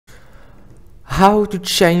How to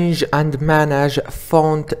change and manage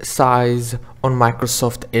font size on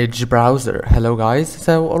Microsoft Edge browser. Hello guys,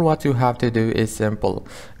 so all what you have to do is simple.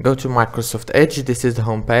 Go to Microsoft Edge, this is the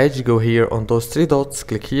home page. Go here on those three dots,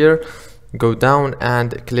 click here, go down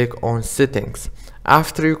and click on settings.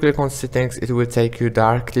 After you click on settings, it will take you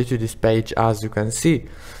directly to this page as you can see.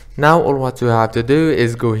 Now all what you have to do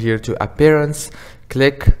is go here to appearance,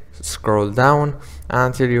 click, scroll down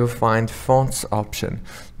until you find fonts option.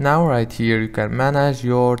 Now right here you can manage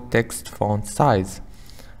your text font size.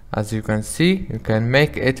 As you can see, you can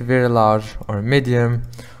make it very large or medium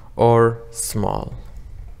or small.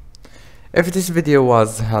 If this video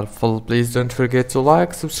was helpful, please don't forget to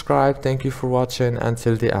like, subscribe. Thank you for watching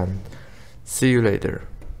until the end. See you later.